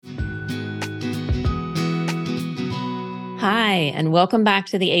Hi, and welcome back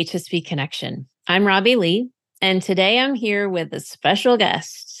to the HSP Connection. I'm Robbie Lee, and today I'm here with a special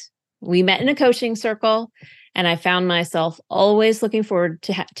guest. We met in a coaching circle, and I found myself always looking forward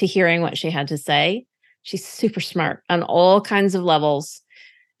to hearing what she had to say. She's super smart on all kinds of levels,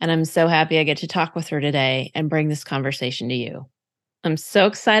 and I'm so happy I get to talk with her today and bring this conversation to you. I'm so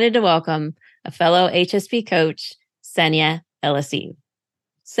excited to welcome a fellow HSP coach, Senia Elisi.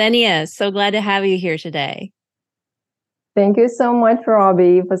 Senia, so glad to have you here today. Thank you so much,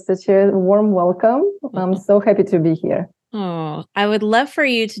 Robbie, for such a warm welcome. I'm so happy to be here. Oh, I would love for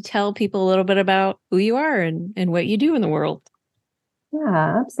you to tell people a little bit about who you are and what you do in the world.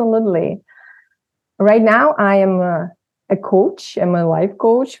 Yeah, absolutely. Right now, I am a coach. I'm a life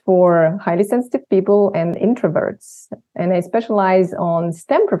coach for highly sensitive people and introverts. And I specialize on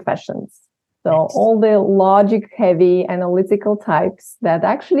STEM professions. So all the logic-heavy analytical types that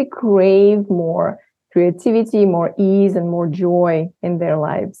actually crave more creativity, more ease, and more joy in their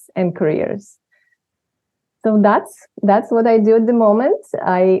lives and careers. So that's what I do at the moment.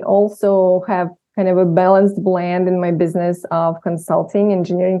 I also have kind of a balanced blend in my business of consulting,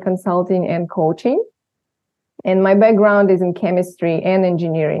 engineering consulting, and coaching. And my background is in chemistry and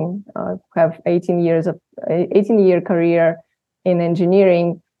engineering. I have 18-year career in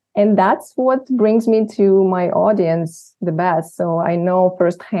engineering. And that's what brings me to my audience the best. So I know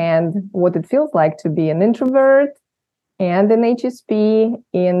firsthand what it feels like to be an introvert and an HSP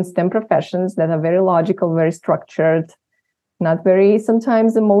in STEM professions that are very logical, very structured, not very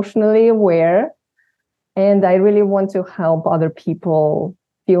sometimes emotionally aware. And I really want to help other people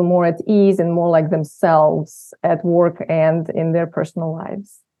feel more at ease and more like themselves at work and in their personal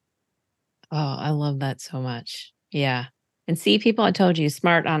lives. Oh, I love that so much. Yeah. And see, people, I told you,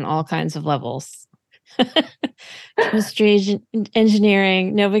 smart on all kinds of levels. Chemistry,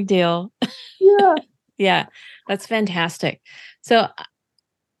 engineering, no big deal. Yeah. Yeah, that's fantastic. So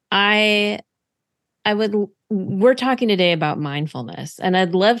we're talking today about mindfulness, and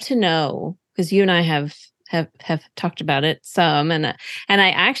I'd love to know, because you and I have talked about it some, and I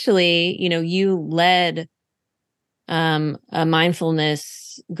actually, you led a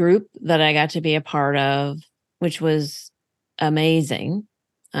mindfulness group that I got to be a part of, which was amazing.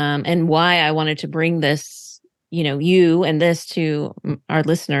 And why I wanted to bring this, you and this to our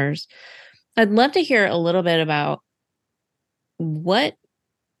listeners. I'd love to hear a little bit about what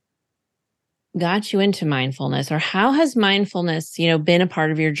got you into mindfulness, or how has mindfulness, been a part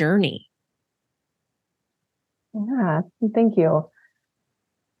of your journey? Yeah, thank you.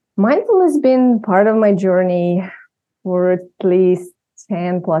 Mindfulness has been part of my journey for at least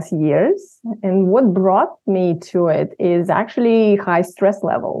 10 plus years. And what brought me to it is actually high stress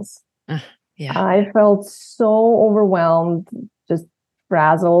levels. Yeah. I felt so overwhelmed, just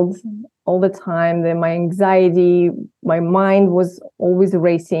frazzled all the time. My anxiety, my mind was always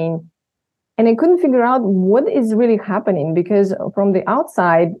racing. And I couldn't figure out what is really happening, because from the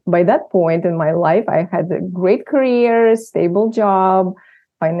outside, by that point in my life, I had a great career, stable job,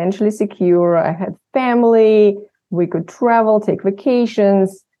 financially secure. I had family. We could travel, take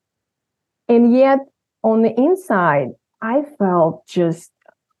vacations. And yet on the inside, I felt just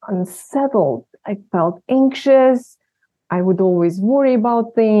unsettled. I felt anxious. I would always worry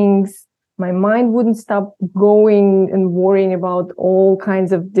about things. My mind wouldn't stop going and worrying about all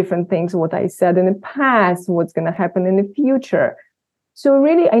kinds of different things, what I said in the past, what's going to happen in the future. So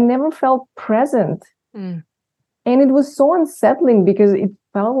really, I never felt present. And it was so unsettling, because it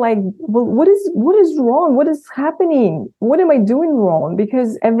felt like, well, what is wrong? What is happening? What am I doing wrong?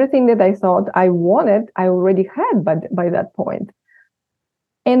 Because everything that I thought I wanted, I already had by that point.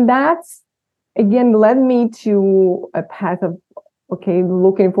 And that's, again, led me to a path of, okay,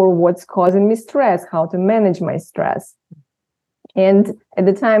 looking for what's causing me stress, how to manage my stress. And at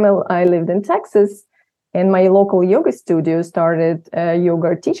the time I lived in Texas, and my local yoga studio started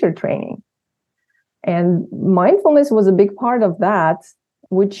yoga teacher training. And mindfulness was a big part of that,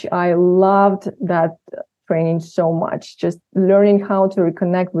 which I loved that training so much. Just learning how to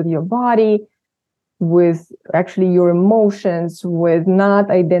reconnect with your body, with actually your emotions, with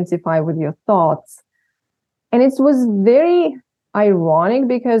not identify with your thoughts. And it was very ironic,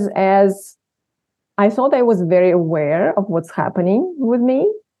 because as I thought I was very aware of what's happening with me,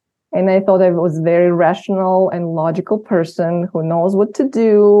 and I thought I was very rational and logical person who knows what to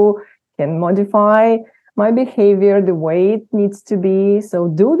do, can modify my behavior the way it needs to be. So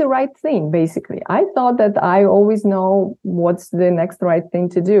do the right thing, basically. I thought that I always know what's the next right thing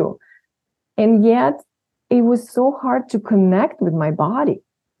to do. And yet it was so hard to connect with my body.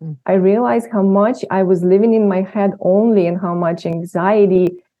 I realized how much I was living in my head only, and how much anxiety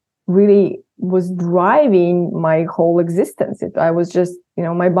really was driving my whole existence. I was just,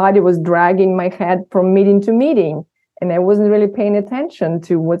 my body was dragging my head from meeting to meeting, and I wasn't really paying attention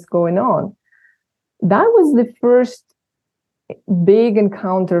to what's going on. That was the first big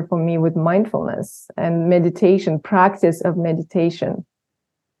encounter for me with mindfulness and meditation, practice of meditation.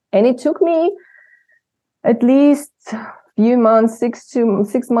 And it took me at least a few months, 6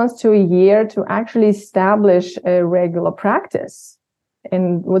 months to a year, to actually establish a regular practice.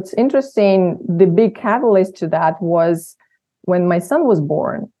 And what's interesting, the big catalyst to that was when my son was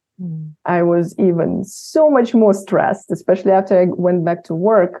born. I was even so much more stressed, especially after I went back to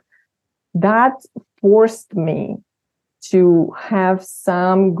work. That forced me to have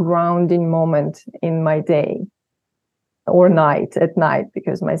some grounding moment in my day or at night,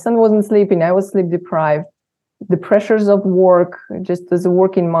 because my son wasn't sleeping. I was sleep deprived. The pressures of work, just as a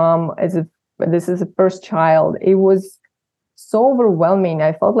working mom, this is a first child, it was so overwhelming.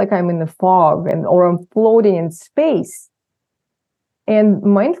 I felt like I'm in the fog or I'm floating in space. And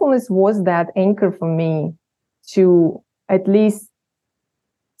mindfulness was that anchor for me to at least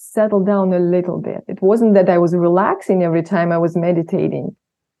settle down a little bit. It wasn't that I was relaxing every time I was meditating.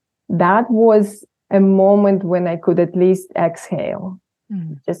 That was a moment when I could at least exhale,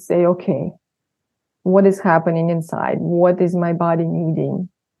 just say, okay, what is happening inside? What is my body needing?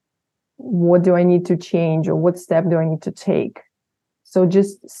 What do I need to change, or what step do I need to take? So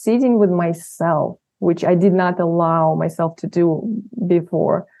just sitting with myself, which I did not allow myself to do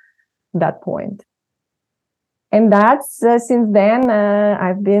before that point. And that's since then,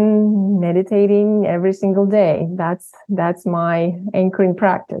 I've been meditating every single day. That's my anchoring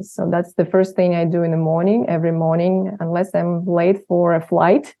practice. So that's the first thing I do in the morning, every morning, unless I'm late for a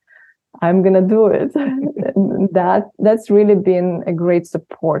flight, I'm going to do it. That's really been a great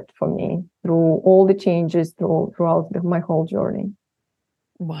support for me through all the changes throughout my whole journey.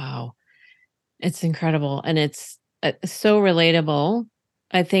 Wow. It's incredible. And it's so relatable.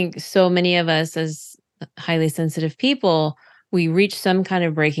 I think so many of us as highly sensitive people, we reach some kind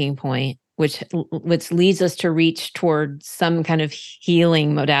of breaking point, which leads us to reach toward some kind of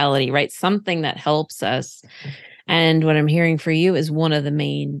healing modality, right? Something that helps us. And what I'm hearing for you is one of the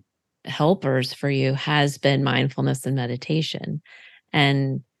main helpers for you has been mindfulness and meditation.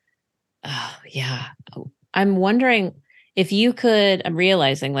 And I'm wondering if you could, I'm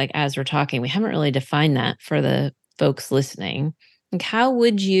realizing, like, as we're talking, we haven't really defined that for the folks listening. Like, how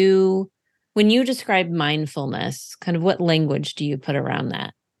would you, when you describe mindfulness, kind of what language do you put around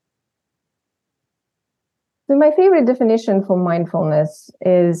that? So my favorite definition for mindfulness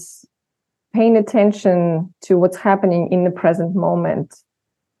is paying attention to what's happening in the present moment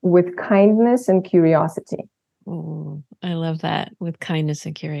with kindness and curiosity. Oh, I love that, with kindness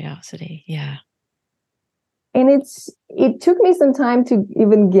and curiosity. Yeah. And it took me some time to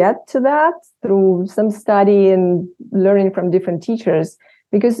even get to that through some study and learning from different teachers,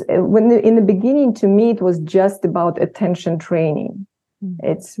 because in the beginning, to me, it was just about attention training.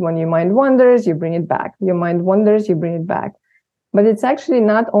 It's when your mind wanders, you bring it back. Your mind wanders, you bring it back. But it's actually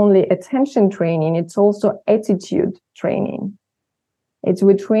not only attention training, it's also attitude training.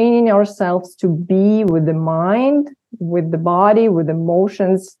 We're training ourselves to be with the mind, with the body, with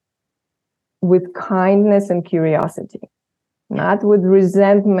emotions, with kindness and curiosity, not with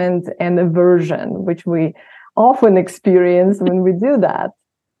resentment and aversion, which we often experience when we do that.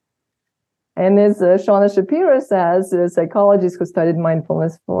 And as Shauna Shapiro says, a psychologist who studied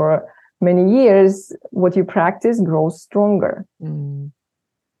mindfulness for many years, what you practice grows stronger.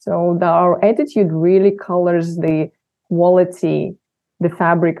 So our attitude really colors the quality, the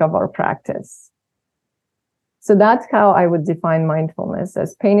fabric of our practice. So that's how I would define mindfulness,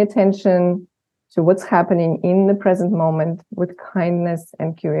 as paying attention to what's happening in the present moment with kindness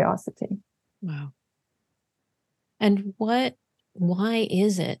and curiosity. Wow. And why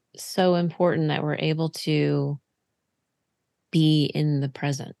is it so important that we're able to be in the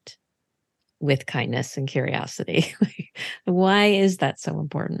present with kindness and curiosity? Why is that so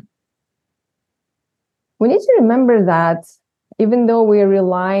important? We need to remember that even though we're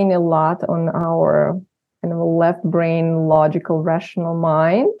relying a lot on our kind of left brain, logical, rational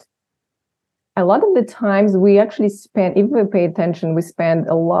mind, a lot of the times we actually spend, if we pay attention, we spend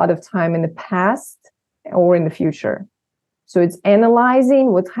a lot of time in the past or in the future. So it's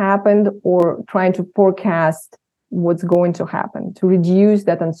analyzing what's happened or trying to forecast what's going to happen to reduce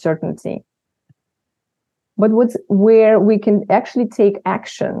that uncertainty. But where we can actually take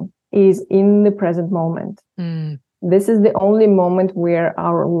action is in the present moment. This is the only moment where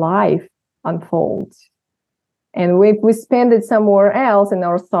our life unfolds. And if we spend it somewhere else in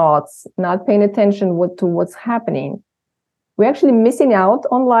our thoughts, not paying attention to what's happening, we're actually missing out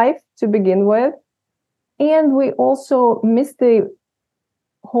on life to begin with. And we also miss the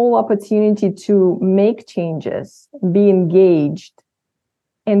whole opportunity to make changes, be engaged,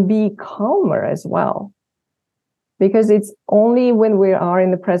 and be calmer as well. Because it's only when we are in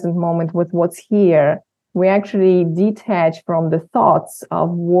the present moment with what's here, we actually detach from the thoughts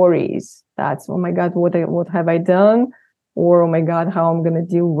of worries. That's, oh my God, what have I done? Or, oh my God, how I'm going to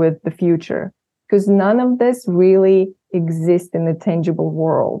deal with the future. Because none of this really exists in the tangible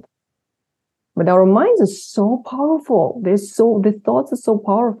world. But our minds are so powerful. The thoughts are so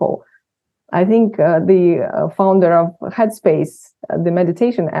powerful. I think the founder of Headspace, the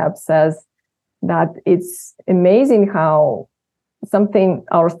meditation app, says that it's amazing how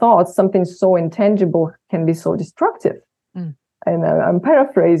our thoughts, something so intangible, can be so destructive. And I'm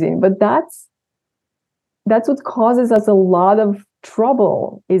paraphrasing, but that's what causes us a lot of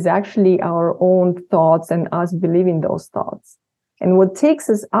trouble, is actually our own thoughts and us believing those thoughts. And what takes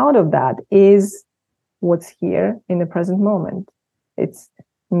us out of that is what's here in the present moment. It's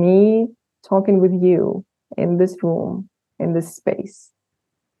me talking with you in this room, in this space.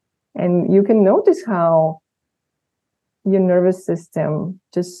 And you can notice how your nervous system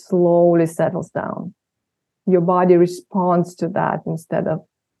just slowly settles down. Your body responds to that instead of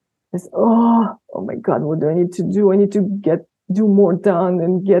this, oh my God, what do I need to do? I need to do more done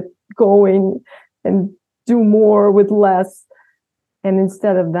and get going and do more with less. And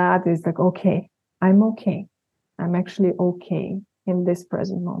instead of that, it's like, okay. I'm actually okay in this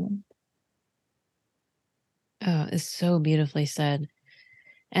present moment. Oh, it's so beautifully said.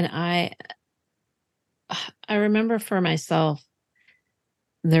 And I remember for myself,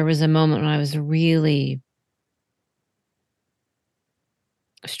 there was a moment when I was really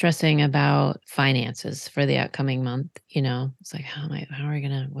stressing about finances for the upcoming month. It's like, how are we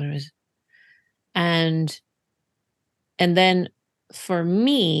gonna, and then for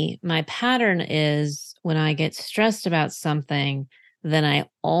me, my pattern is when I get stressed about something, then I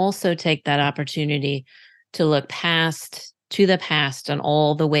also take that opportunity to look to the past and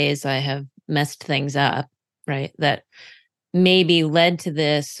all the ways I have messed things up, right? That maybe led to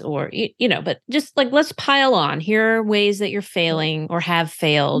this, or, but just like, let's pile on. Here are ways that you're failing or have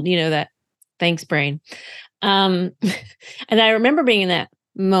failed, that, thanks, brain. And I remember being in that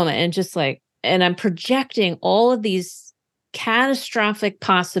moment and just like, and I'm projecting all of these catastrophic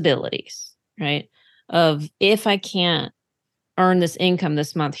possibilities, right? Of, if I can't earn this income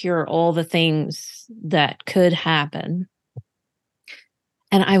this month, here are all the things that could happen.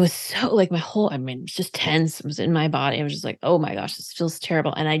 And I was so like, it was just tense. It was in my body. I was just like, oh my gosh, this feels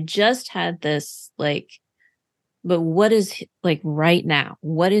terrible. And I just had this like, but what is like right now?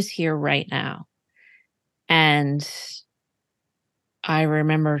 What is here right now? And I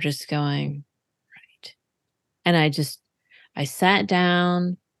remember just going, right. And I sat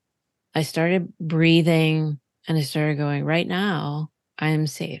down, I started breathing, and I started going, right now, I am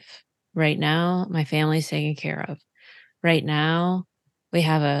safe. Right now, my family's taken care of. Right now, we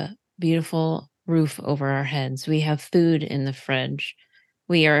have a beautiful roof over our heads. We have food in the fridge.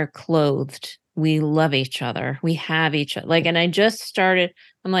 We are clothed. We love each other. We have each other. Like, and I just started,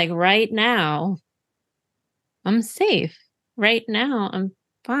 I'm like, right now, I'm safe. Right now, I'm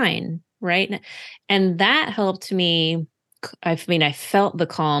fine. Right now. And that helped me. I felt the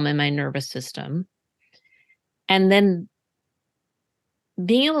calm in my nervous system. And then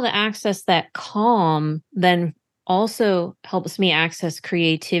being able to access that calm then also helps me access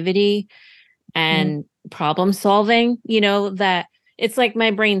creativity and problem solving, that it's like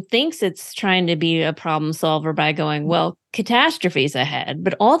my brain thinks it's trying to be a problem solver by going, well, catastrophes ahead.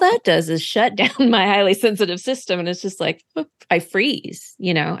 But all that does is shut down my highly sensitive system. And it's just like, I freeze,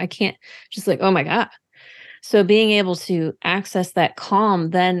 I can't, just like, oh my God. So being able to access that calm,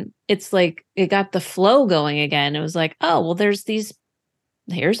 then it's like it got the flow going again. It was like, oh, well,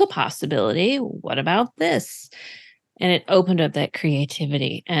 here's a possibility. What about this? And it opened up that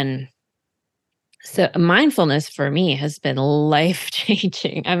creativity. And so mindfulness for me has been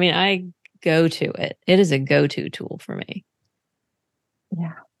life-changing. I go to it. It is a go-to tool for me.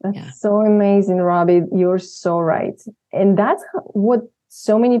 Yeah, that's so amazing, Robbie. You're so right. And that's what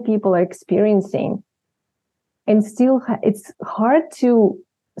so many people are experiencing. And still, it's hard to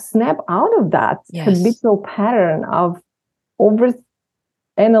snap out of that habitual pattern of over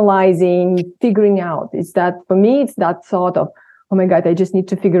analyzing, figuring out. For me, it's that thought of, oh my God, I just need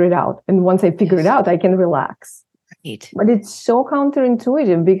to figure it out. And once I figure it out, I can relax. Right. But it's so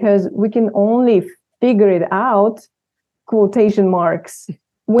counterintuitive because we can only figure it out, quotation marks,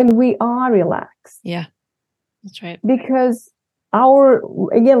 when we are relaxed. Yeah, that's right. Because our,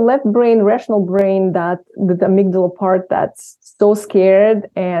 again, left brain, rational brain, that the amygdala part that's so scared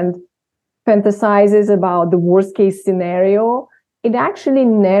and fantasizes about the worst case scenario, it actually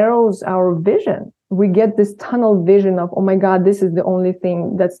narrows our vision. We get this tunnel vision of, oh my God, this is the only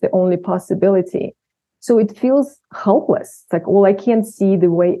thing, that's the only possibility. So it feels helpless. It's like, well, I can't see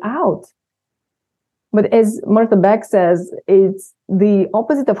the way out. But as Martha Beck says, it's the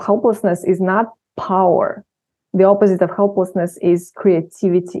opposite of helplessness is not power. The opposite of helplessness is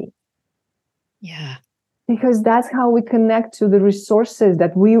creativity. Yeah. Because that's how we connect to the resources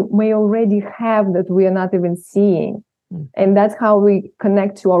that we may already have that we are not even seeing. And that's how we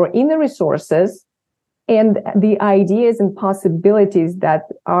connect to our inner resources and the ideas and possibilities that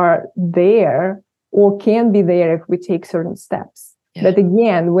are there or can be there if we take certain steps. Yeah. That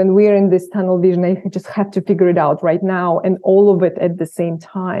again, when we're in this tunnel vision, I just have to figure it out right now and all of it at the same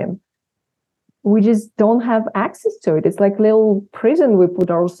time. We just don't have access to it. It's like a little prison we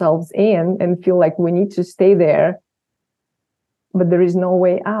put ourselves in and feel like we need to stay there, but there is no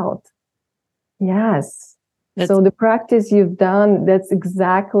way out. Yes. So the practice you've done, that's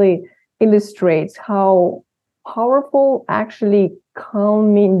exactly illustrates how powerful actually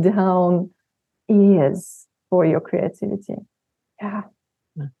calming down is for your creativity. Yeah.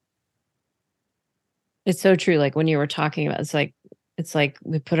 It's so true. Like when you were talking about, it's like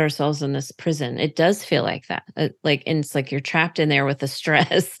we put ourselves in this prison. It does feel like that. And it's like you're trapped in there with the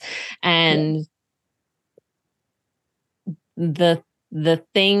stress and the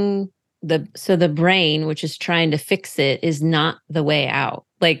thing, so the brain, which is trying to fix it, is not the way out.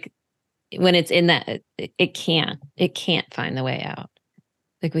 Like when it's in that, it can't find the way out.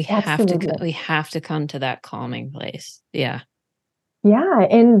 Like we have to come to that calming place. Yeah. Yeah.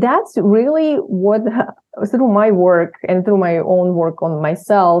 And that's really what, through my work and through my own work on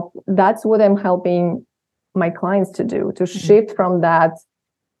myself, that's what I'm helping my clients to do, to shift from that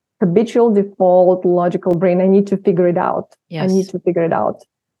habitual default logical brain. I need to figure it out. Yes. I need to figure it out.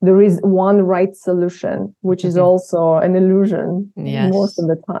 There is one right solution, which is also an illusion most of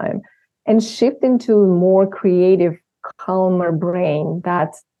the time, and shift into a more creative, calmer brain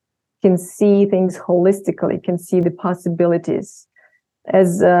that can see things holistically, can see the possibilities.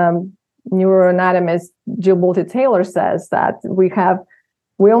 As neuroanatomist Jill Bolte Taylor says, that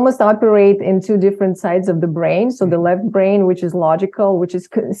we almost operate in two different sides of the brain. So the left brain, which is logical, which is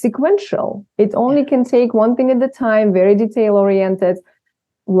sequential. It only can take one thing at a time, very detail oriented,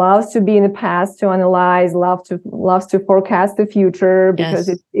 loves to be in the past to analyze, loves to forecast the future because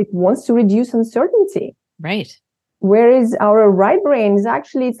it wants to reduce uncertainty. Right. Whereas our right brain is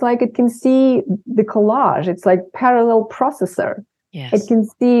actually, it's like it can see the collage. It's like parallel processor. Yes. It can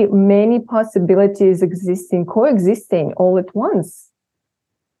see many possibilities coexisting all at once.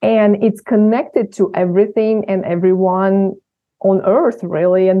 And it's connected to everything and everyone on earth,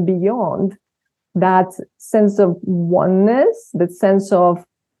 really, and beyond. That sense of oneness, that sense of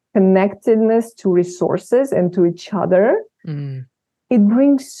connectedness to resources and to each other, it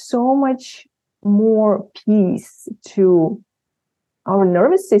brings so much more peace to our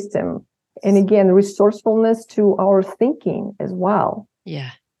nervous system. And again, resourcefulness to our thinking as well.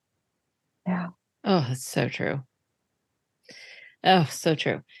 Yeah. Yeah. Oh, that's so true. Oh, so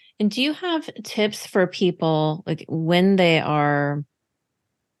true. And do you have tips for people, like when they are,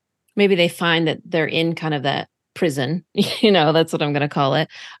 maybe they find that they're in kind of that prison, that's what I'm going to call it,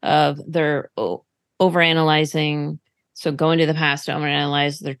 of they're overanalyzing. So going to the past to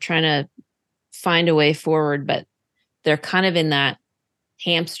overanalyze, they're trying to find a way forward, but they're kind of in that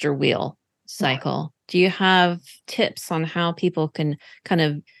hamster wheel cycle. Do you have tips on how people can kind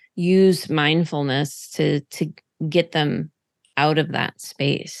of use mindfulness to get them out of that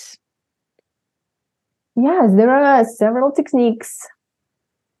space? Yes, there are several techniques.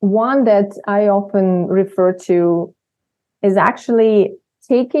 One that I often refer to is actually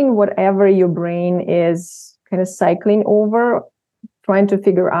taking whatever your brain is kind of cycling over, trying to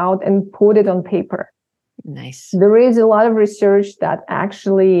figure out, and put it on paper. Nice. There is a lot of research that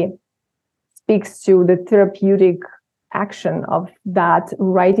actually speaks to the therapeutic action of that,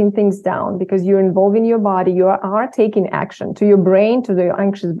 writing things down, because you're involving your body, you are taking action. To your brain, to the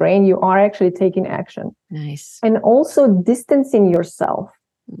anxious brain, you are actually taking action. Nice. And also distancing yourself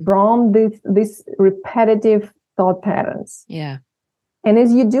from this repetitive thought patterns. Yeah. And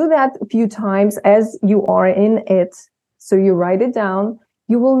as you do that a few times, as you are in it, so you write it down,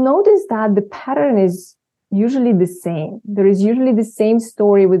 you will notice that the pattern is usually the same. There is usually the same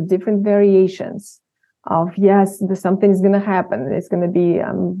story with different variations of, yes, something's going to happen. It's going to be,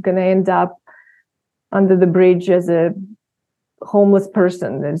 I'm going to end up under the bridge as a homeless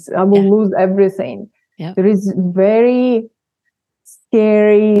person. I will lose everything. Yep. There is very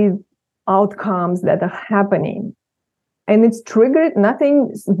scary outcomes that are happening. And it's triggered,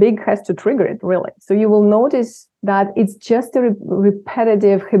 nothing big has to trigger it, really. So you will notice that it's just a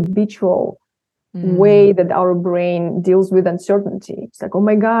repetitive, habitual way that our brain deals with uncertainty. It's like, oh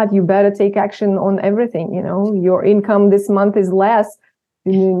my God, you better take action on everything. Your income this month is less.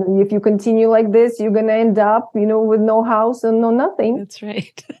 If you continue like this, you're going to end up, with no house and no nothing. That's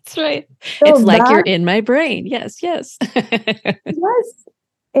right. That's right. So it's like you're in my brain. Yes, yes. Yes.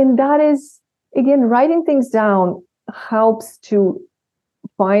 And that is, again, writing things down helps to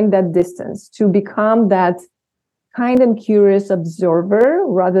find that distance, to become that kind and curious observer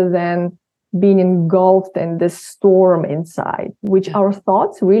rather than being engulfed in this storm inside, which our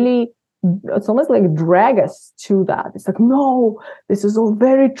thoughts really, it's almost like drag us to that. It's like, no, this is all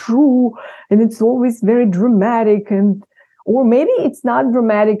very true. And it's always very dramatic. Or maybe it's not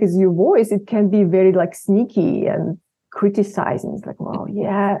dramatic as your voice. It can be very like sneaky and criticizing. It's like, well,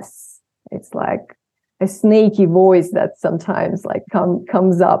 yes. It's like a snaky voice that sometimes like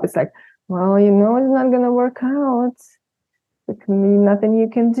comes up. It's like, well, it's not going to work out. There can be nothing you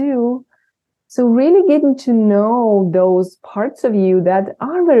can do. So really getting to know those parts of you that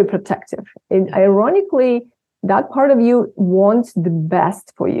are very protective. And ironically, that part of you wants the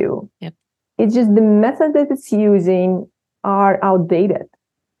best for you. Yep. It's just the method that it's using are outdated.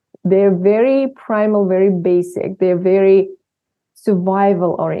 They're very primal, very basic. They're very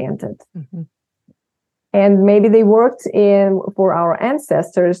survival oriented. Mm-hmm. And maybe they worked for our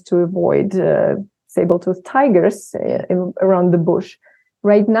ancestors to avoid saber-toothed tigers around the bush.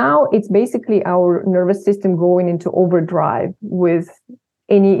 Right now, it's basically our nervous system going into overdrive with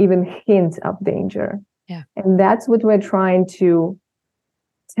any even hint of danger. Yeah. And that's what we're trying to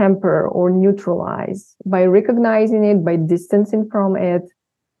temper or neutralize by recognizing it, by distancing from it.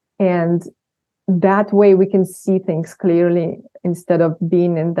 And that way we can see things clearly instead of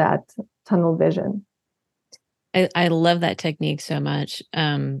being in that tunnel vision. I love that technique so much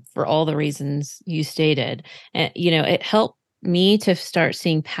for all the reasons you stated. It helped me to start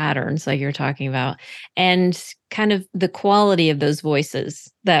seeing patterns like you're talking about and kind of the quality of those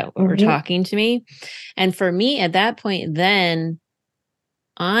voices that were talking to me. And for me at that point, then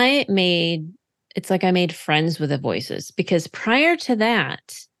I made friends with the voices, because prior to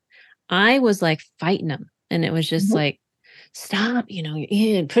that, I was like fighting them. And it was just like, stop,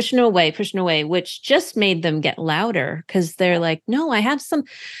 you're pushing away, which just made them get louder because they're like, no, I have some,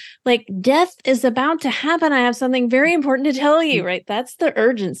 like, death is about to happen. I have something very important to tell you, right? That's the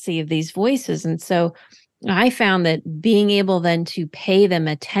urgency of these voices. And so I found that being able then to pay them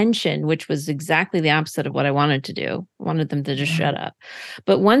attention, which was exactly the opposite of what I wanted to do. I wanted them to just shut up.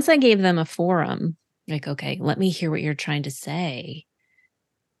 But once I gave them a forum, like, okay, let me hear what you're trying to say.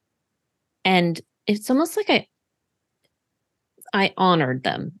 And it's almost like I honored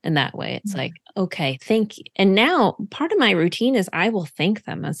them in that way. It's like, okay, thank you. And now part of my routine is I will thank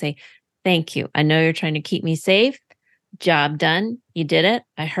them. I'll say, thank you. I know you're trying to keep me safe. Job done. You did it.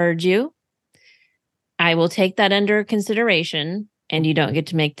 I heard you. I will take that under consideration, and you don't get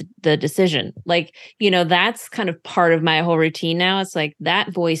to make the decision. Like, that's kind of part of my whole routine now. It's like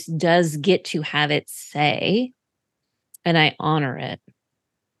that voice does get to have its say, and I honor it,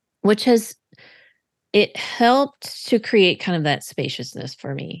 which it helped to create kind of that spaciousness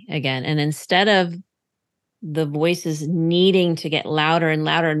for me again. And instead of the voices needing to get louder and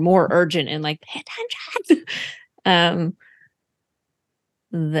louder and more urgent and like, pay attention,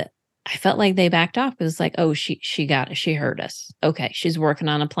 I felt like they backed off. It was like, oh, she got it. She heard us. Okay. She's working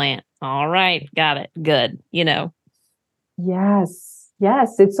on a plan. All right. Got it. Good. Yes.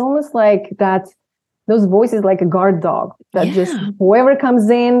 Yes. It's almost like that. Those voices like a guard dog that just whoever comes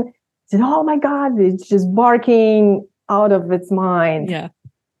in, oh my God, it's just barking out of its mind. Yeah.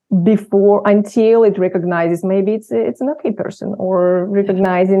 Until it recognizes maybe it's an okay person, or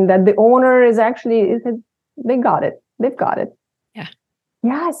recognizing that the owner is actually, they got it. They've got it. Yeah.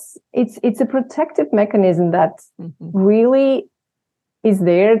 Yes. It's a protective mechanism that really is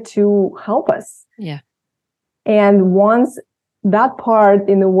there to help us. Yeah. And once that part,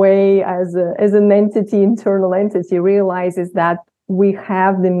 in a way, as an entity, internal entity, realizes that we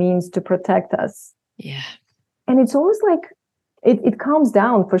have the means to protect us. Yeah. And it's almost like it calms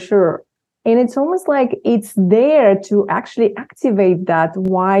down for sure. And it's almost like it's there to actually activate that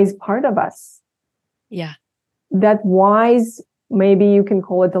wise part of us. Yeah. That wise, maybe you can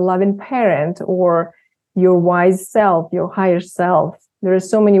call it a loving parent, or your wise self, your higher self. There are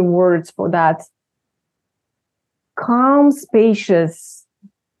so many words for that. Calm, spacious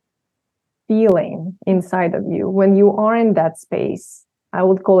feeling inside of you. When you are in that space, I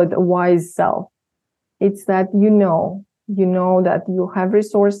would call it a wise self. It's that You know that you have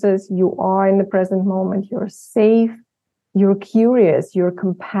resources, you are in the present moment, you're safe, you're curious, you're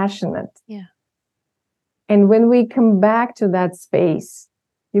compassionate. Yeah. And when we come back to that space,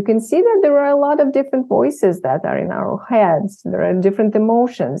 you can see that there are a lot of different voices that are in our heads. There are different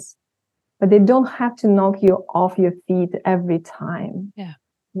emotions, but they don't have to knock you off your feet every time. Yeah.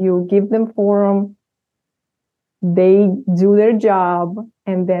 You give them forum, they do their job,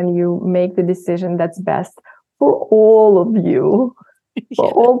 and then you make the decision that's best for all of you, for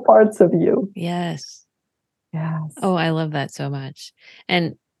Yeah. all parts of you. Yes. Yes. Oh, I love that so much.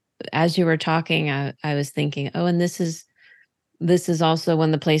 And as you were talking, I was thinking, oh, and this is also one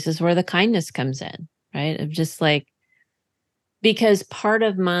of the places where the kindness comes in, right? Of just like, because part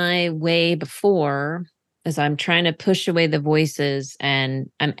of my way before is I'm trying to push away the voices and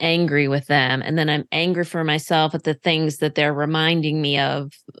I'm angry with them. And then I'm angry for myself at the things that they're reminding me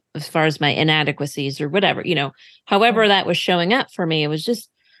of as far as my inadequacies or whatever, however that was showing up for me. It was just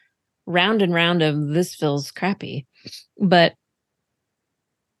round and round of this feels crappy. But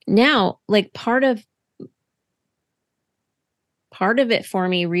now, like part of it for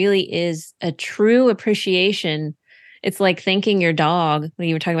me really is a true appreciation. It's like thanking your dog. When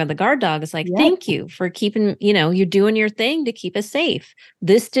you were talking about the guard dog, it's like, Yes. thank you for keeping, you're doing your thing to keep us safe.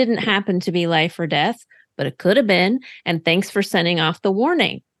 This didn't happen to be life or death, but it could have been. And thanks for sending off the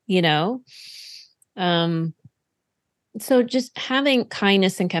warning, Um, so just having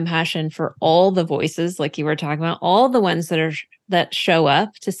kindness and compassion for all the voices, like you were talking about, all the ones that show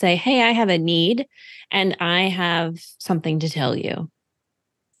up to say, hey, I have a need and I have something to tell you.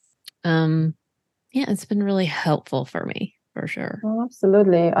 Yeah, it's been really helpful for me, for sure. Oh,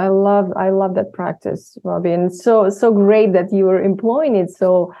 absolutely. I love that practice, Robin. So great that you are employing it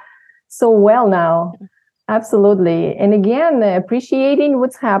so well now. Absolutely. And again, appreciating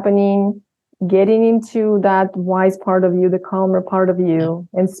what's happening, getting into that wise part of you, the calmer part of you,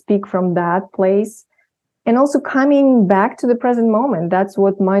 and speak from that place. And also coming back to the present moment. That's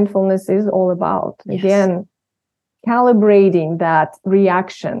what mindfulness is all about. Yes. Again, calibrating that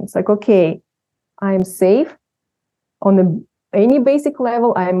reaction. It's like, okay, I'm safe on any basic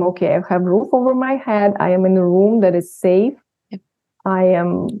level. I'm okay. I have roof over my head. I am in a room that is safe. Yep. I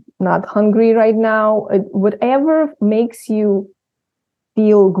am not hungry right now. Whatever makes you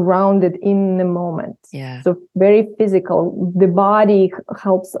feel grounded in the moment. Yeah. So very physical. The body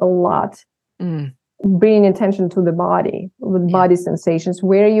helps a lot. Bringing attention to the body, with body sensations.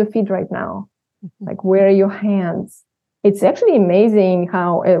 Where are your feet right now? Like, where are your hands? It's actually amazing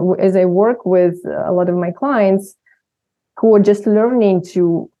how, as I work with a lot of my clients who are just learning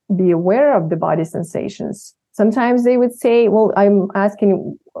to be aware of the body sensations, sometimes they would say, well, I'm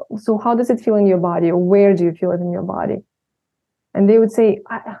asking, so how does it feel in your body? Or where do you feel it in your body? And they would say,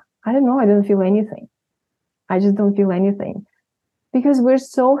 I don't know. I don't feel anything. I just don't feel anything. Because we're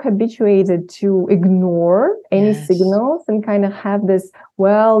so habituated to ignore any signals and kind of have this,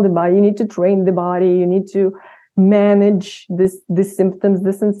 well, the body, you need to train the body, you need to manage the symptoms,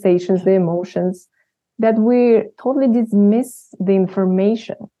 the sensations, the emotions, that we totally dismiss the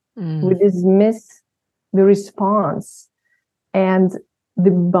information. We dismiss the response. And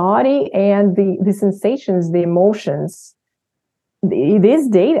the body and the sensations, the emotions, it is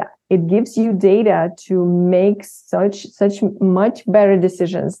data. It gives you data to make such much better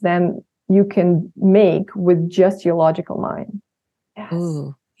decisions than you can make with just your logical mind. Yes.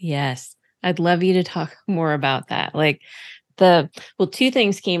 Ooh, yes. I'd love you to talk more about that. Like two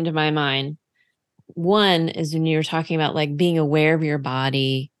things came to my mind. One is when you were talking about like being aware of your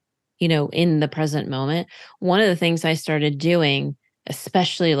body, in the present moment. One of the things I started doing,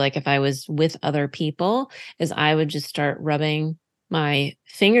 especially like if I was with other people, is I would just start rubbing my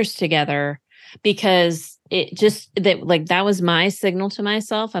fingers together, because that was my signal to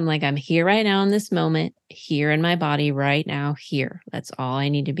myself. I'm like, I'm here right now in this moment, here in my body right now, here. That's all I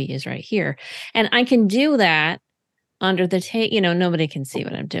need to be, is right here. And I can do that under the nobody can see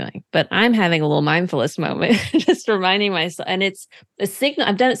what I'm doing, but I'm having a little mindfulness moment, just reminding myself. And it's a signal.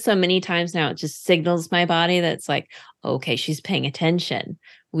 I've done it so many times now. It just signals my body that it's like, okay, she's paying attention.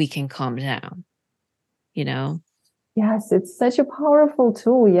 We can calm down, Yes, it's such a powerful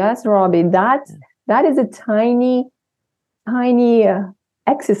tool. Yes, Robbie, that is a tiny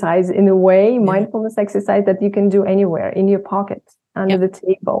exercise in a way, mindfulness exercise that you can do anywhere, in your pocket, under the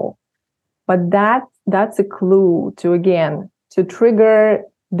table. But that's a clue to trigger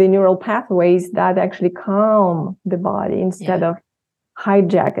the neural pathways that actually calm the body instead of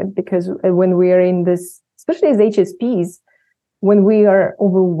hijack it. Because when we are in this, especially as HSPs, when we are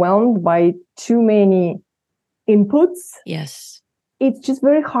overwhelmed by too many inputs, it's just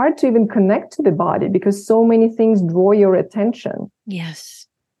very hard to even connect to the body because so many things draw your attention. Yes.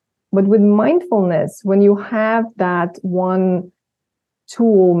 But with mindfulness, when you have that one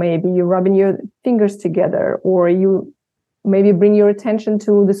tool, maybe you're rubbing your fingers together, or you maybe bring your attention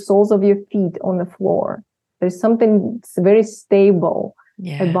to the soles of your feet on the floor. There's something very stable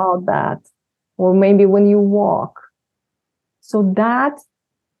about that. Or maybe when you walk. So that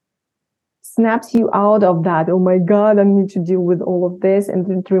snaps you out of that. Oh my God, I need to deal with all of this. And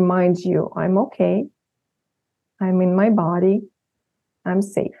it reminds you, I'm okay. I'm in my body. I'm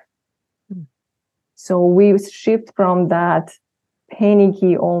safe. So we shift from that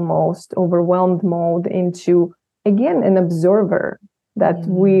panicky, almost overwhelmed mode into, again, an observer, that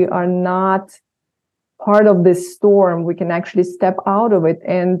we are not part of this storm. We can actually step out of it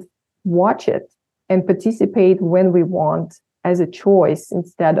and watch it and participate when we want as a choice,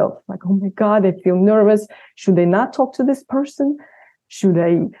 instead of like, oh my God, I feel nervous. Should I not talk to this person? Should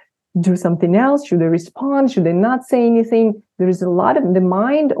I do something else? Should I respond? Should I not say anything? There's a lot of, the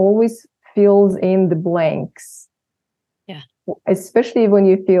mind always fills in the blanks. Yeah. Especially when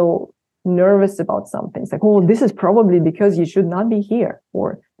you feel nervous about something. It's like, oh, this is probably because you should not be here.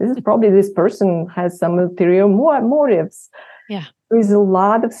 Or this is probably this person has some ulterior motives. Yeah. There's a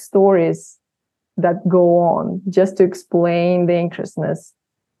lot of stories that go on just to explain the anxiousness.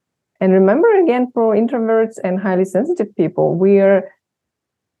 And remember, again, for introverts and highly sensitive people, we are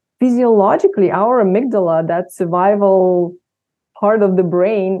physiologically, our amygdala, that survival part of the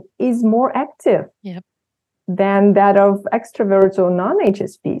brain, is more active than that of extroverts or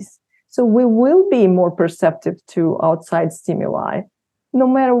non-HSPs. So we will be more perceptive to outside stimuli, no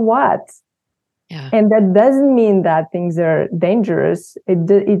matter what. Yeah. And that doesn't mean that things are dangerous.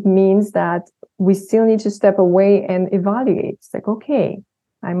 It means that we still need to step away and evaluate. It's like, okay,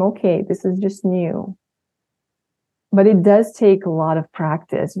 I'm okay. This is just new. But it does take a lot of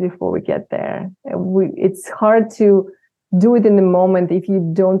practice before we get there. It's hard to do it in the moment if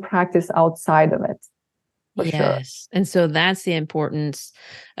you don't practice outside of it. For sure. And so that's the importance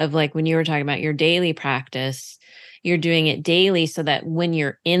of, like, when you were talking about your daily practice, you're doing it daily so that when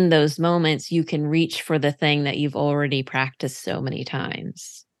you're in those moments, you can reach for the thing that you've already practiced so many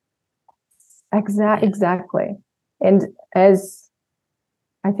times. Exactly. And as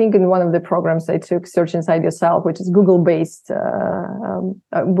I think in one of the programs I took, Search Inside Yourself, which is Google-based,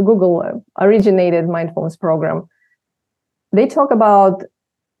 Google originated mindfulness program, they talk about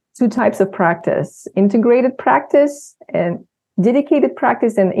two types of practice: integrated practice and dedicated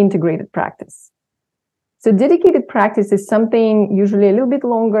practice, and integrated practice. So dedicated practice is something usually a little bit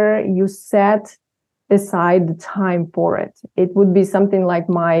longer. You set aside the time for it. It would be something like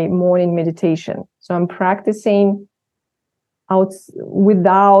my morning meditation. So I'm practicing out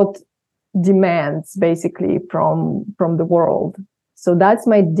without demands, basically, from the world. So that's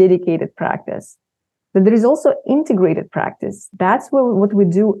my dedicated practice. But there is also integrated practice. That's what we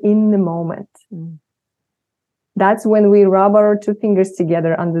do in the moment. That's when we rub our two fingers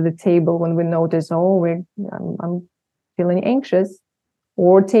together under the table when we notice, I'm feeling anxious,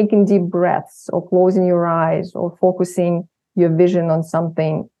 or taking deep breaths, or closing your eyes, or focusing your vision on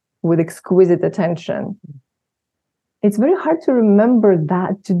something with exquisite attention. It's very hard to remember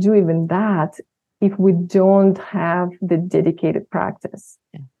that, to do even that, if we don't have the dedicated practice.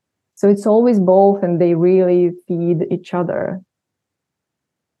 Yeah. So it's always both, and they really feed each other.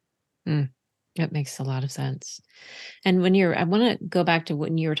 That makes a lot of sense. And I want to go back to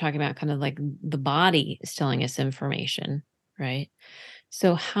when you were talking about kind of like the body is telling us information, right?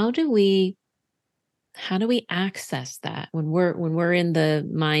 So how do we access that when we're in the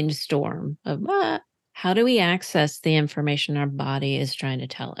mind storm of how do we access the information our body is trying to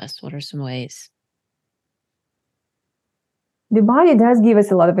tell us? What are some ways? The body does give us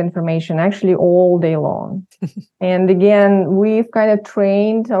a lot of information, actually, all day long. And again, we've kind of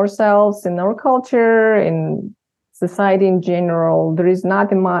trained ourselves in our culture, in society in general. There is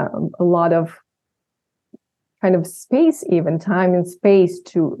not a lot of kind of space, even time and space,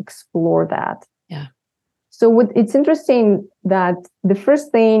 to explore that. Yeah. So it's interesting that the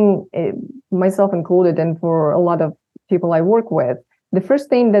first thing, myself included, and for a lot of people I work with, the first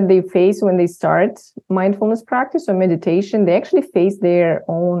thing that they face when they start mindfulness practice or meditation, they actually face their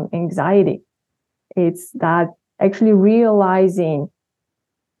own anxiety. It's that actually realizing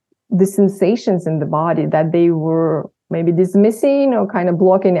the sensations in the body that they were maybe dismissing or kind of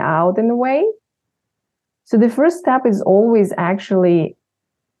blocking out in a way. So the first step is always actually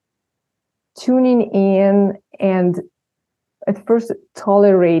tuning in and at first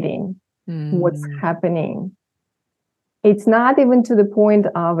tolerating what's happening. It's not even to the point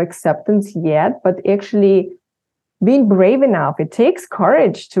of acceptance yet, but actually being brave enough. It takes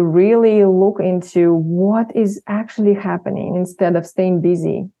courage to really look into what is actually happening instead of staying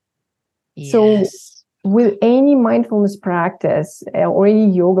busy. So Yes. with any mindfulness practice or any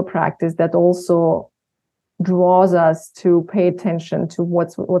yoga practice that also draws us to pay attention to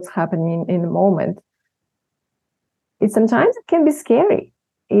what's happening in the moment, sometimes it can be scary.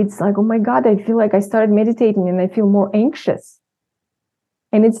 It's like, oh my God, I feel like I started meditating and I feel more anxious.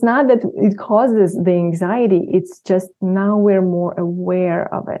 And it's not that it causes the anxiety, it's just now we're more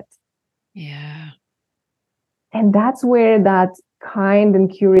aware of it. Yeah. And that's where that kind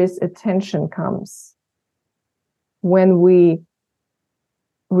and curious attention comes. When we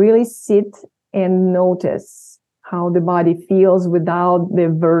really sit and notice how the body feels without the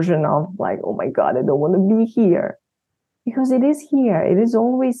version of like, oh my God, I don't want to be here. Because it is here. It is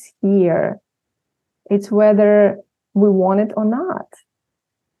always here. It's whether we want it or not.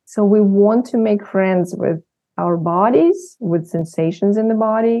 So we want to make friends with our bodies, with sensations in the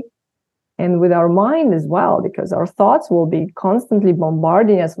body, and with our mind as well, because our thoughts will be constantly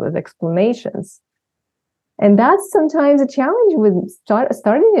bombarding us with explanations. And that's sometimes a challenge with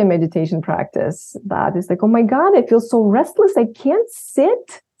starting a meditation practice. That is like, oh my God, I feel so restless. I can't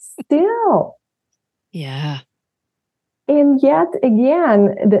sit still. Yeah. And yet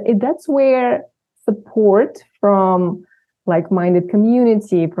again, that's where support from like-minded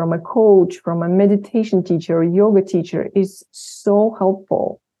community, from a coach, from a meditation teacher or yoga teacher is so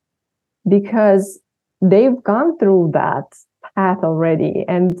helpful, because they've gone through that path already,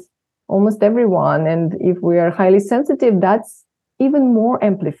 and almost everyone. And if we are highly sensitive, that's even more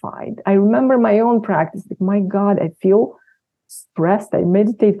amplified. I remember my own practice. Like, my God, I feel stressed. I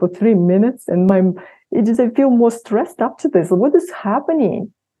meditate for 3 minutes and I feel more stressed after this. What is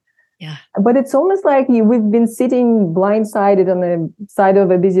happening? Yeah. But it's almost like we've been sitting blindsided on the side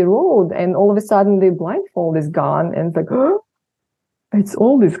of a busy road, and all of a sudden the blindfold is gone, and it's like, oh, it's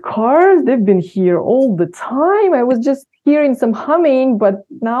all these cars. They've been here all the time. I was just hearing some humming, but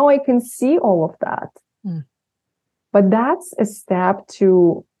now I can see all of that. Mm. But that's a step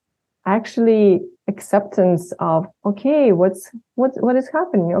to actually acceptance of, okay, what is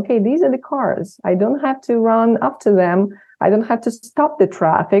happening? Okay, these are the cars. I don't have to run after them. I don't have to stop the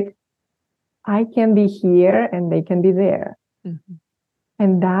traffic. I can be here and they can be there. Mm-hmm.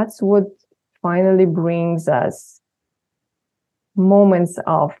 And that's what finally brings us moments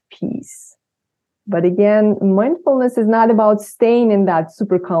of peace. But again, mindfulness is not about staying in that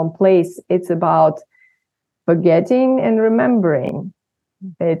super calm place. It's about forgetting and remembering.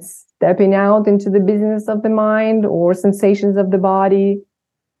 It's stepping out into the business of the mind or sensations of the body,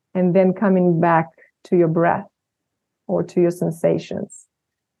 and then coming back to your breath or to your sensations.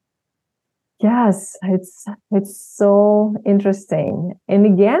 Yes, it's so interesting. And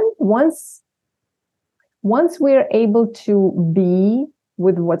again, once we're able to be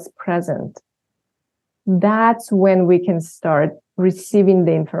with what's present, that's when we can start receiving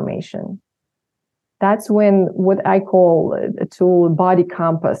the information. That's when what I call a tool, body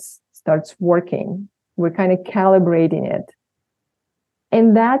compass, starts working. We're kind of calibrating it.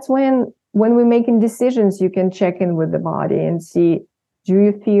 And that's when we're making decisions, you can check in with the body and see, do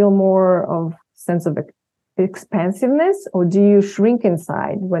you feel more of sense of expansiveness, or do you shrink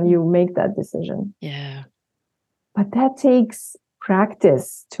inside when you make that decision? Yeah. But that takes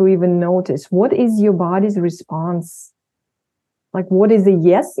practice to even notice what is your body's response. Like, what is a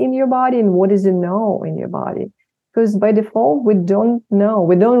yes in your body and what is a no in your body? Because by default, we don't know.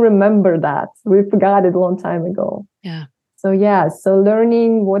 We don't remember that. We forgot it a long time ago. Yeah. So yeah, so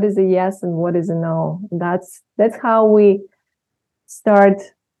learning what is a yes and what is a no. That's how we start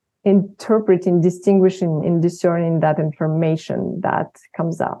interpreting, distinguishing, and discerning that information that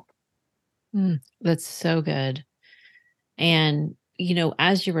comes up. That's so good. And,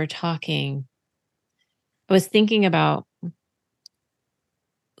 as you were talking, I was thinking about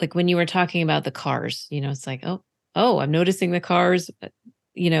like when you were talking about the cars, it's like, oh, I'm noticing the cars.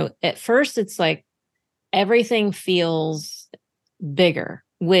 At first it's like everything feels bigger,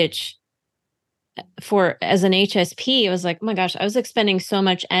 which as an HSP, it was like, oh my gosh, I was expending so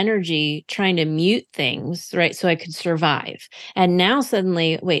much energy trying to mute things, right? So I could survive. And now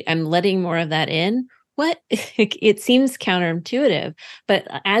suddenly, wait, I'm letting more of that in. What? It seems counterintuitive. But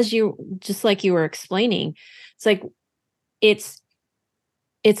just like you were explaining, it's like, it's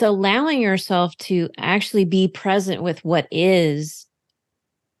allowing yourself to actually be present with what is,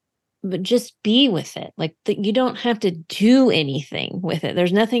 but just be with it. Like that, you don't have to do anything with it.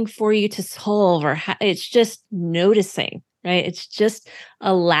 There's nothing for you to solve it's just noticing, right? It's just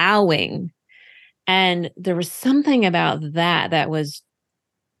allowing. And there was something about that was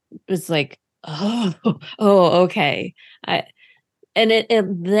like oh, oh, okay. I then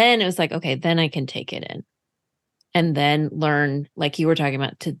it was like, okay, then I can take it in and then learn, like you were talking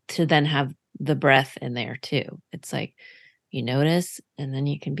about, to then have the breath in there too. It's like you notice and then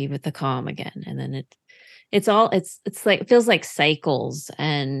you can be with the calm again. And then it's like, it feels like cycles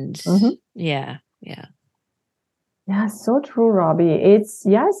and Mhm. yeah, yeah. Yeah, so true, Robbie.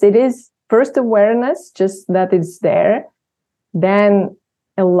 Yes, it is first awareness, just that it's there, then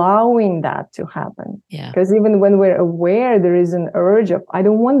allowing that to happen. Yeah. Because even when we're aware, there is an urge of, I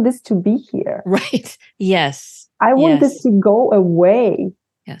don't want this to be here. Right. Yes. I want this Yes. to go away.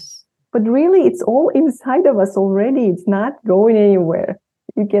 Yes. But really, it's all inside of us already. It's not going anywhere.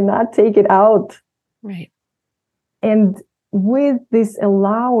 You cannot take it out. Right. And with this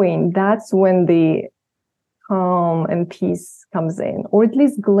allowing, that's when the calm and peace comes in, or at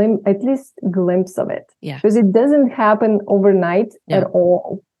least glimpse of it. Yeah. Because it doesn't happen overnight at No.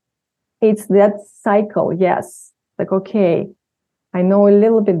 all. It's that cycle. Yes. Like, okay, I know a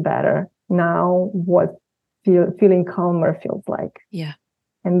little bit better now what feeling calmer feels like. Yeah.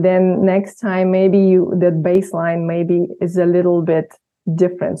 And then next time, maybe that baseline maybe is a little bit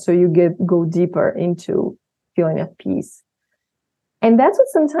different. So you go deeper into feeling of peace. And that's what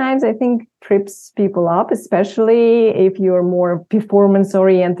sometimes I think trips people up, especially if you're more performance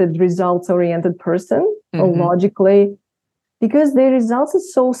oriented, results oriented person, or logically, because the results are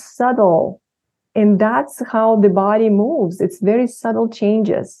so subtle. And that's how the body moves. It's very subtle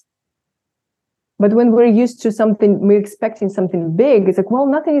changes. But when we're used to something, we're expecting something big, it's like, well,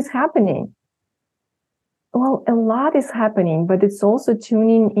 nothing is happening. Well, a lot is happening, but it's also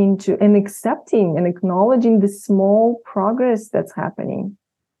tuning into and accepting and acknowledging the small progress that's happening,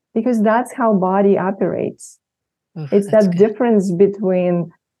 because that's how body operates. Oof, it's that's that good. difference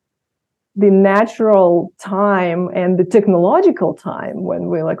between the natural time and the technological time when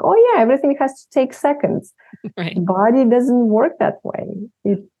we're like, oh yeah, everything has to take seconds. Right. The body doesn't work that way.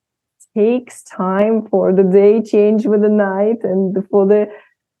 It takes time for the day change with the night and for the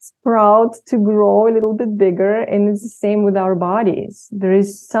sprout to grow a little bit bigger. And it's the same with our bodies. There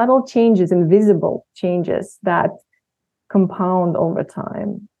is subtle changes, invisible changes that compound over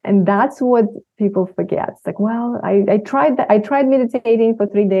time. And that's what people forget. It's like, well, I tried that. I tried meditating for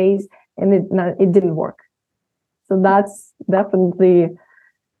 3 days and it didn't work. So that's definitely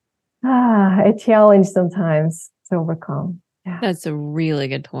a challenge sometimes to overcome. Yeah. That's a really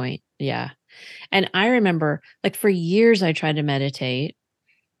good point. Yeah. And I remember, like, for years I tried to meditate,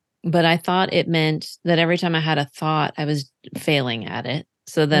 but I thought it meant that every time I had a thought, I was failing at it.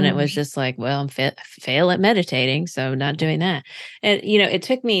 So then it was just like, well, I'm fail at meditating, so not doing that. And it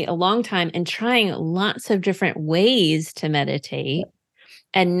took me a long time and trying lots of different ways to meditate.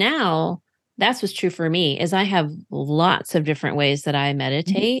 And now that's what's true for me is I have lots of different ways that I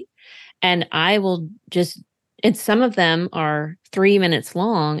meditate, and I will just, and some of them are 3 minutes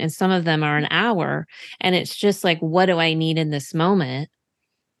long and some of them are an hour, and it's just like, what do I need in this moment?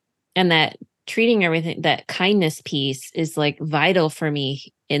 And that treating everything, that kindness piece is like vital for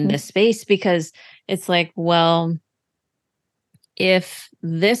me in this space, because it's like, well, if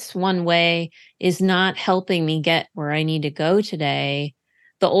this one way is not helping me get where I need to go today,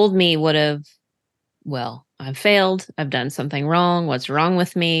 the old me would have, well, I've failed. I've done something wrong. What's wrong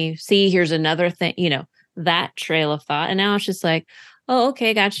with me? See, here's another thing, that trail of thought. And now it's just like, oh,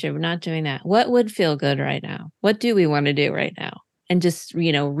 okay, gotcha. We're not doing that. What would feel good right now? What do we want to do right now? And just,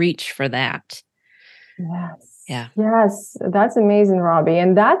 reach for that. Yes. Yeah. Yes. That's amazing, Robbie.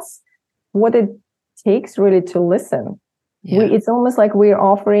 And that's what it takes really to listen. Yeah. It's almost like we're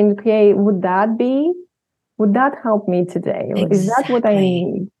offering, okay, would that help me today? Or is that what I Exactly.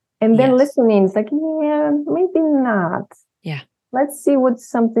 need? And then listening, it's like, yeah, maybe not. Yeah. Let's see what's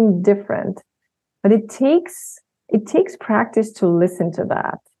something different. But it takes practice to listen to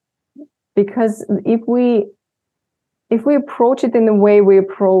that. Because if we approach it in the way we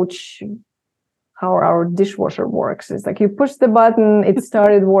approach how our dishwasher works, it's like you push the button, it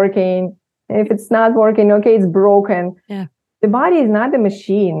started working. And if it's not working, okay, it's broken. Yeah. The body is not a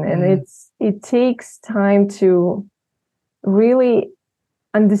machine, and it takes time to really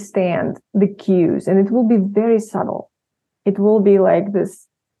understand the cues, and it will be very subtle. It will be like this,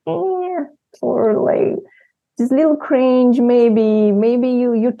 or like this little cringe, maybe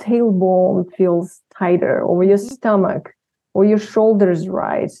your tailbone feels tighter, or your stomach, or your shoulders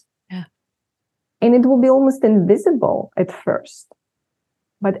rise. Yeah. And it will be almost invisible at first.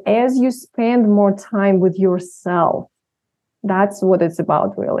 But as you spend more time with yourself, that's what it's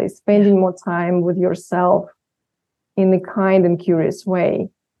about, really. Spending more time with yourself in a kind and curious way.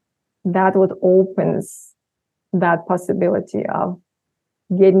 That what opens that possibility of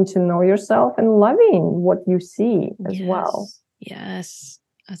getting to know yourself and loving what you see as well. Yes.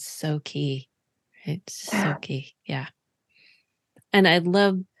 That's so key. It's so key. Yeah. And I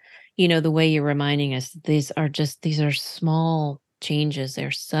love, the way you're reminding us that these are small changes.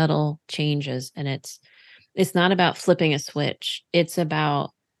 They're subtle changes. And it's not about flipping a switch. It's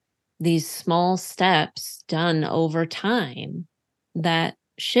about these small steps done over time that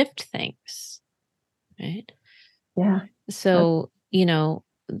shift things. Right. Yeah. So,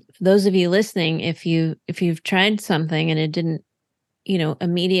 those of you listening, if you've tried something and it didn't,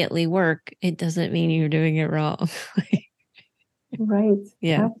 immediately work, it doesn't mean you're doing it wrong. Right.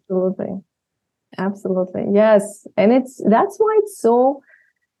 Yeah. Absolutely. Yes. And that's why it's so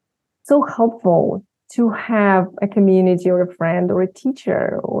helpful to have a community or a friend or a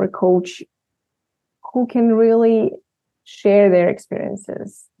teacher or a coach who can really share their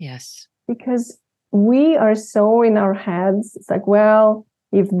experiences. Yes. Because we are so in our heads. It's like, well,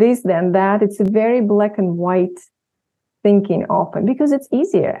 if this, then that. It's a very black and white thinking often, because it's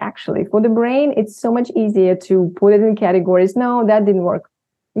easier, actually. For the brain, it's so much easier to put it in categories. No, that didn't work.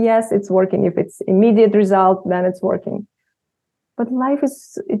 Yes, it's working. If it's immediate result, then it's working. But life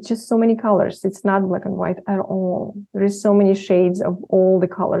it's just so many colors. It's not black and white at all. There is so many shades of all the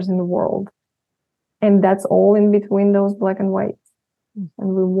colors in the world. And that's all in between those black and white. And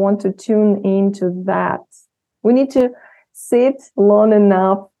we want to tune into that. We need to sit long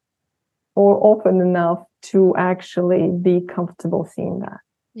enough or often enough to actually be comfortable seeing that.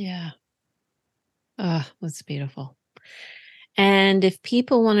 Yeah. Oh, that's beautiful. And if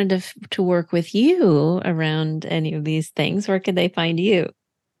people wanted to work with you around any of these things, where could they find you?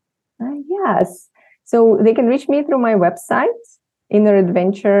 Yes. So they can reach me through my website,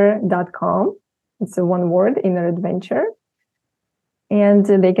 inneradventure.com. It's a one word, Inner Adventure. And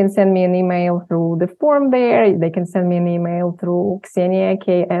they can send me an email through the form there. They can send me an email through Ksenia,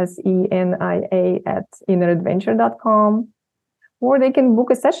 Ksenia at inneradventure.com. Or they can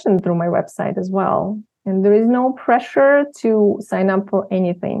book a session through my website as well. And there is no pressure to sign up for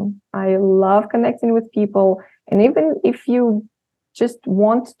anything. I love connecting with people. And even if you just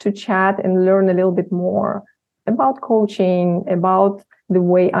want to chat and learn a little bit more about coaching, about the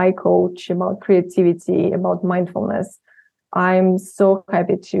way I coach, about creativity, about mindfulness, I'm so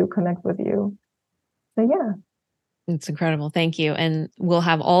happy to connect with you. So yeah. It's incredible. Thank you. And we'll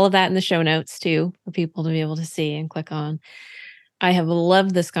have all of that in the show notes too, for people to be able to see and click on. I have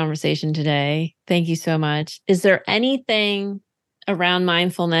loved this conversation today. Thank you so much. Is there anything around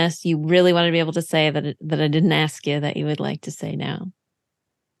mindfulness you really want to be able to say that I didn't ask you that you would like to say now?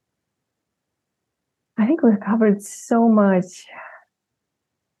 I think we've covered so much.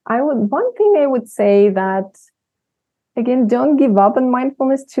 One thing I would say that, again, don't give up on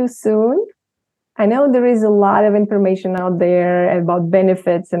mindfulness too soon. I know there is a lot of information out there about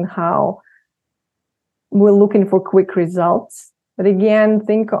benefits and how we're looking for quick results. But again,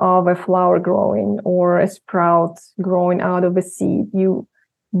 think of a flower growing or a sprout growing out of a seed. You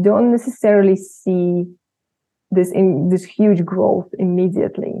don't necessarily see this huge growth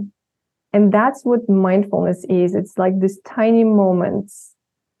immediately. And that's what mindfulness is. It's like these tiny moments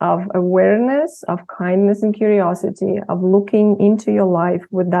of awareness, of kindness and curiosity, of looking into your life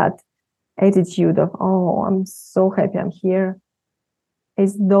with that attitude of, oh, I'm so happy I'm here.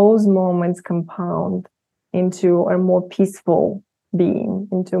 It's those moments compound into a more peaceful being,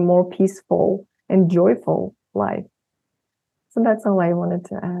 into a more peaceful and joyful life. So that's all I wanted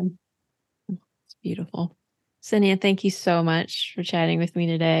to add. It's beautiful. Ksenia, thank you so much for chatting with me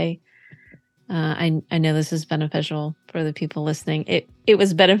today. I know this is beneficial for the people listening. It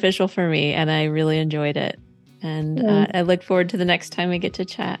was beneficial for me, and I really enjoyed it. And I look forward to the next time we get to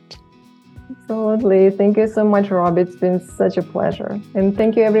chat. Absolutely. Thank you so much, Rob. It's been such a pleasure. And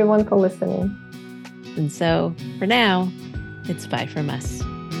thank you, everyone, for listening. And so for now, it's bye from us.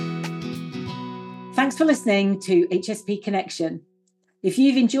 Thanks for listening to HSP Connection. If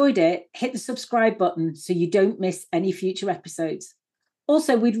you've enjoyed it, hit the subscribe button so you don't miss any future episodes.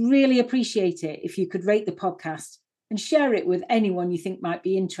 Also, we'd really appreciate it if you could rate the podcast and share it with anyone you think might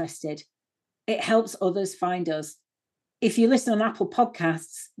be interested. It helps others find us. If you listen on Apple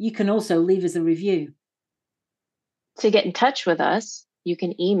Podcasts, you can also leave us a review. To get in touch with us, you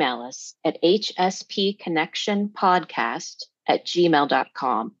can email us at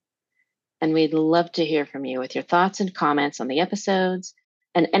hspconnectionpodcast@gmail.com. And we'd love to hear from you with your thoughts and comments on the episodes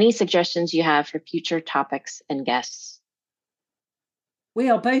and any suggestions you have for future topics and guests. We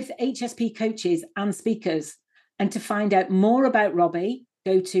are both HSP coaches and speakers. And to find out more about Robbie,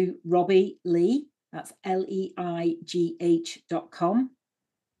 go to Robbie Lee, that's leigh.com.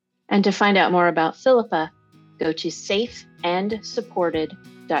 And to find out more about Philippa, go to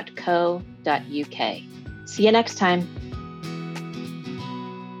safeandsupported.co.uk. See you next time.